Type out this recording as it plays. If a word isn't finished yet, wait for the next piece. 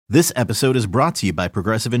This episode is brought to you by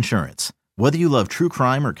Progressive Insurance. Whether you love true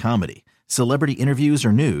crime or comedy, celebrity interviews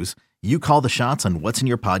or news, you call the shots on what's in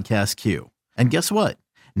your podcast queue. And guess what?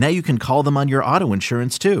 Now you can call them on your auto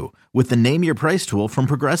insurance too with the Name Your Price tool from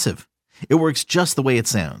Progressive. It works just the way it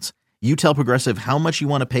sounds. You tell Progressive how much you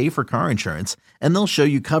want to pay for car insurance, and they'll show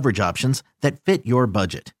you coverage options that fit your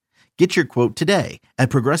budget. Get your quote today at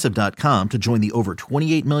Progressive.com to join the over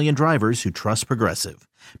 28 million drivers who trust Progressive.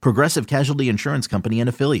 Progressive Casualty Insurance Company and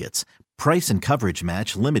Affiliates. Price and coverage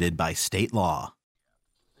match limited by state law.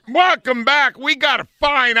 Welcome back. We got a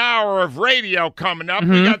fine hour of radio coming up.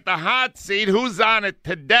 We got the hot seat. Who's on it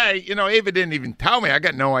today? You know, Ava didn't even tell me. I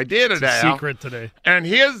got no idea today. It's a secret today. And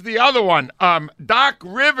here's the other one. Doc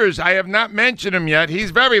Rivers, I have not mentioned him yet. He's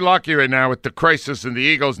very lucky right now with the crisis in the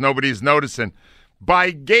Eagles. Nobody's noticing.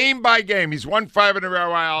 By game, he's won 5 in a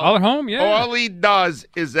row. All at home, yeah. All he does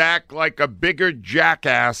is act like a bigger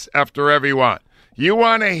jackass after everyone. You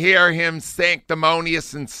want to hear him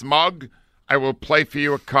sanctimonious and smug? I will play for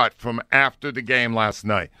you a cut from after the game last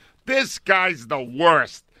night. This guy's the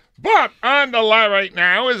worst. But on the line right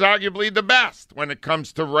now is arguably the best when it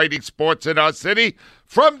comes to writing sports in our city.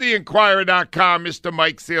 From theinquirer.com, Mr.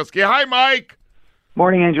 Mike Sielski. Hi, Mike.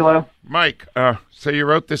 Morning, Angelo. Mike, so you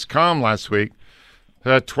wrote this column llast week.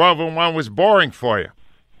 12-1 was boring for you.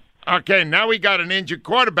 Okay, now we got an injured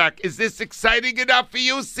quarterback. Is this exciting enough for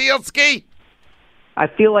you, Sielski? I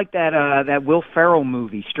feel like that Will Ferrell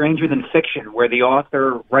movie, Stranger Than Fiction, where the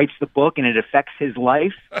author writes the book and it affects his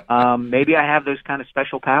life. Maybe I have those kind of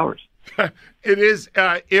special powers. It is.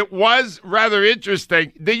 It was rather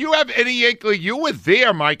interesting. Did you have any inkling? You were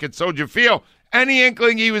there, Mike, at Soldier Field. Any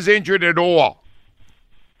inkling he was injured at all?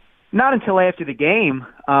 Not until after the game,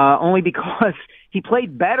 only because he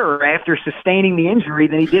played better after sustaining the injury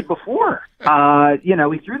than he did before. He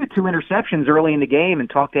threw the 2 interceptions early in the game and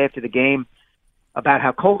talked after the game about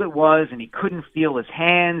how cold it was and he couldn't feel his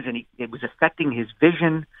hands and it was affecting his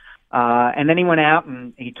vision. And then he went out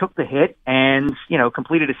and he took the hit and,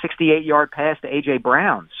 completed a 68-yard pass to A.J.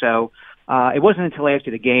 Brown. So it wasn't until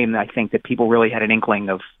after the game, I think, that people really had an inkling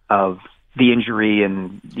of the injury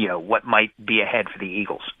and, what might be ahead for the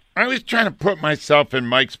Eagles. I was trying to put myself in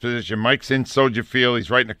Mike's position. Mike's in Soldier Field.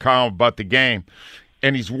 He's writing a column about the game.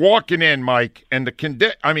 And he's walking in, Mike, and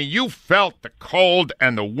you felt the cold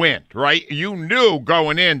and the wind, right? You knew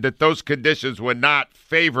going in that those conditions were not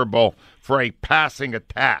favorable for a passing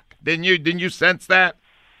attack. Didn't you sense that?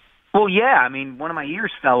 Well, yeah. One of my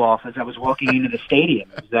ears fell off as I was walking into the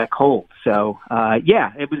stadium. It was that cold. So,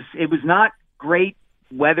 it was not great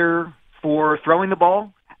weather for throwing the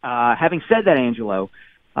ball. Having said that, Angelo,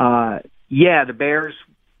 the Bears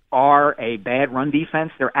are a bad run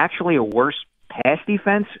defense. They're actually a worse pass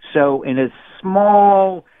defense. So in a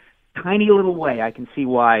small, tiny little way, I can see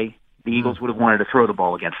why the Eagles would have wanted to throw the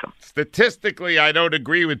ball against them. Statistically, I don't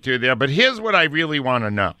agree with you there, but here's what I really want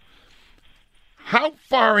to know. How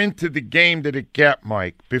far into the game did it get,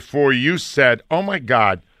 Mike, before you said, oh, my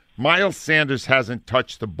God, Miles Sanders hasn't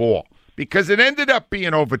touched the ball? Because it ended up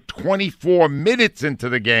being over 24 minutes into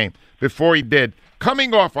the game before he did,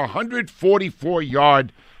 coming off a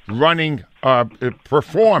 144-yard running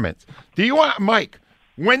performance. Mike,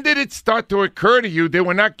 when did it start to occur to you they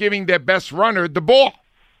were not giving their best runner the ball?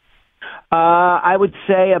 I would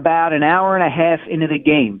say about an hour and a half into the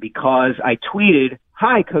game because I tweeted,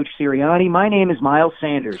 "Hi, Coach Sirianni. My name is Miles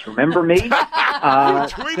Sanders. Remember me?"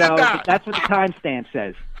 That's what the timestamp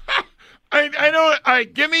says. I know.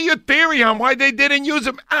 Give me your theory on why they didn't use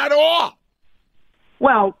him at all.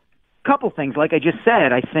 Well, a couple things. Like I just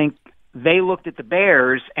said, I think they looked at the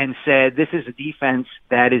Bears and said, this is a defense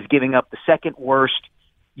that is giving up the second worst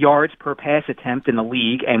yards per pass attempt in the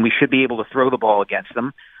league, and we should be able to throw the ball against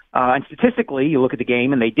them. And statistically, you look at the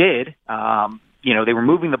game, and they did. They were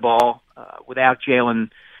moving the ball without Jalen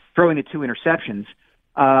throwing the 2 interceptions.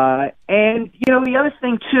 The other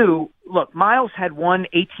thing, too, look, Miles had one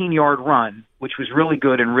 18-yard run, which was really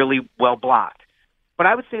good and really well blocked. But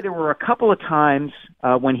I would say there were a couple of times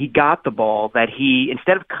when he got the ball that he,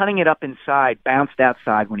 instead of cutting it up inside, bounced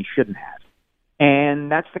outside when he shouldn't have. And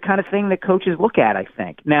that's the kind of thing that coaches look at, I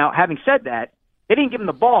think. Now, having said that, they didn't give him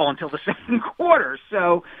the ball until the second quarter.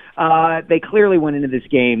 So they clearly went into this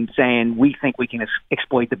game saying, we think we can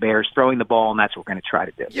exploit the Bears, throwing the ball, and that's what we're going to try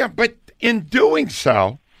to do. Yeah, but in doing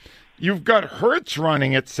so, you've got Hurts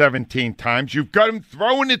running it 17 times. You've got him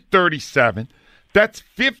throwing it 37. That's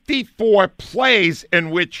 54 plays in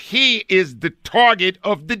which he is the target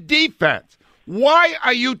of the defense. Why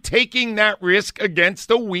are you taking that risk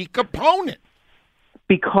against a weak opponent?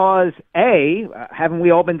 Because, haven't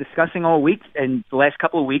we all been discussing all week and the last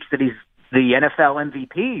couple of weeks that he's the NFL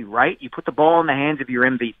MVP, right? You put the ball in the hands of your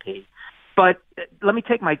MVP. But let me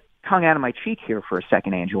take my tongue out of my cheek here for a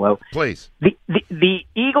second, Angelo. Please. The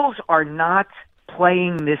Eagles are not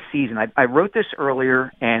playing this season. I wrote this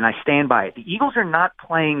earlier, and I stand by it. The Eagles are not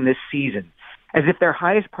playing this season as if their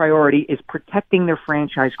highest priority is protecting their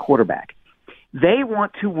franchise quarterback. They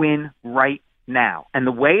want to win right now. And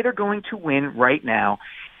the way they're going to win right now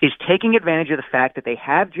is taking advantage of the fact that they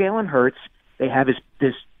have Jalen Hurts. They have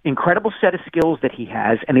this incredible set of skills that he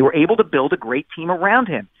has, and they were able to build a great team around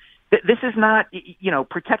him. This is not,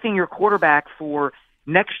 protecting your quarterback for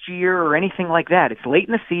next year or anything like that. It's late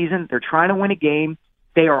in the season. They're trying to win a game.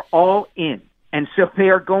 They are all in. And so they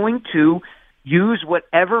are going to use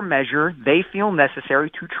whatever measure they feel necessary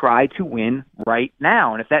to try to win right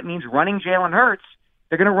now. And if that means running Jalen Hurts,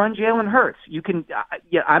 they're going to run Jalen Hurts.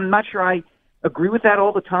 I'm not sure I agree with that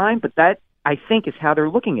all the time, but that, I think, is how they're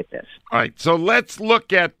looking at this. All right, so let's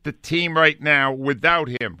look at the team right now without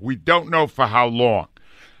him. We don't know for how long.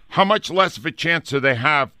 How much less of a chance do they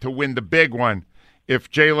have to win the big one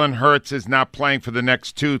if Jalen Hurts is not playing for the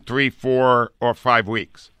next 2, 3, 4, or 5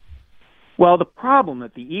 weeks? Well, the problem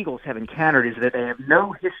that the Eagles have encountered is that they have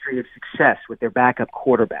no history of success with their backup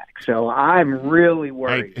quarterback. So I'm really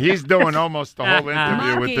worried. Hey, he's doing almost the whole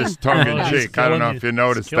interview with this tongue-in-cheek. I don't know if you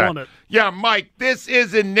noticed that. It. Yeah, Mike, this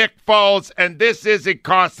isn't Nick Foles, and this isn't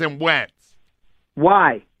Carson Wentz.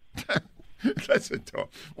 Why? Listen to him.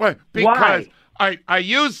 Why? Because Why? Are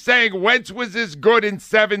you saying Wentz was as good in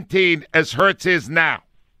 17 as Hurts is now?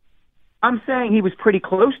 I'm saying he was pretty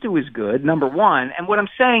close to as good, number one. And what I'm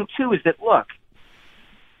saying, too, is that, look,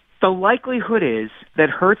 the likelihood is that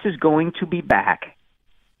Hurts is going to be back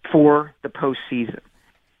for the postseason.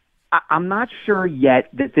 I'm not sure yet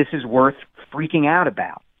that this is worth freaking out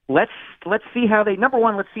about. Let's see how they – number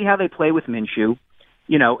one, let's see how they play with Minshew.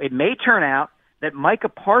 It may turn out that Micah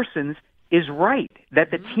Parsons is right, that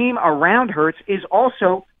the team around Hurts is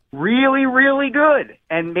also really, really good,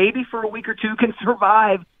 and maybe for a week or two can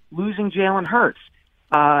survive losing Jalen Hurts.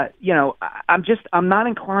 I'm not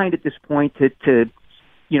inclined at this point to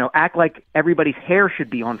act like everybody's hair should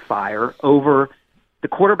be on fire over the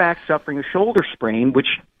quarterback suffering a shoulder sprain, which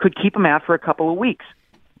could keep him out for a couple of weeks.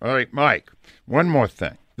 All right, Mike, one more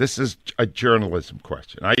thing. This is a journalism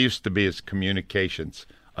question. I used to be his communications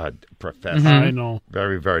professor. I know.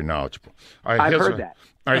 Very, very knowledgeable. All right, I've heard that.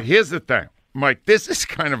 All right, here's the thing. Mike, this is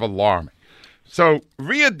kind of alarming. So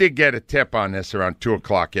Rhea did get a tip on this around 2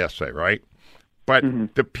 o'clock yesterday, right? But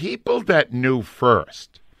the people that knew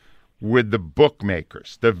first were the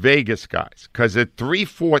bookmakers, the Vegas guys, because at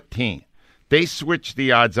 3:14, they switched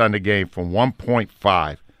the odds on the game from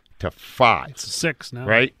 1.5 to 5. It's 6 now.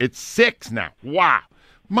 Right? It's 6 now. Wow.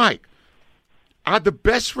 Mike, are the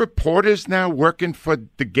best reporters now working for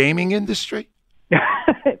the gaming industry?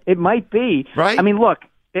 It might be. Right? I mean, look,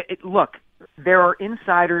 look, there are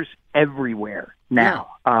insiders everywhere now.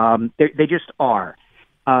 Yeah. They just are.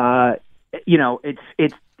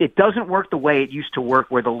 It doesn't work the way it used to work,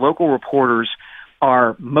 where the local reporters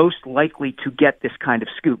are most likely to get this kind of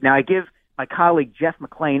scoop. Now, I give my colleague Jeff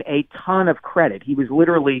McClain a ton of credit. He was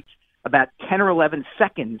literally about 10 or 11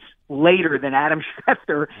 seconds later than Adam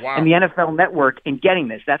Schefter and the NFL Network in getting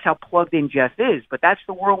this. That's how plugged in Jeff is. But that's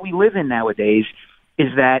the world we live in nowadays, is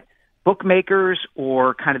that bookmakers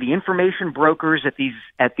or kind of the information brokers at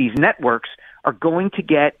these networks are going to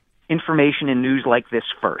get information and news like this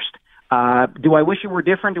first. Do I wish it were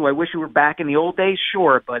different? Do I wish it were back in the old days?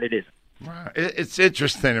 Sure, but it isn't. Wow. It's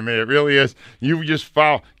interesting to me. It really is. You just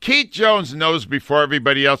follow. Keith Jones knows before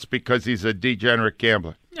everybody else because he's a degenerate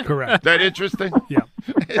gambler. Correct. That interesting? Yeah.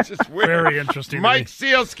 It's just weird. Very interesting. Mike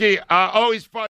Sielski, always fun.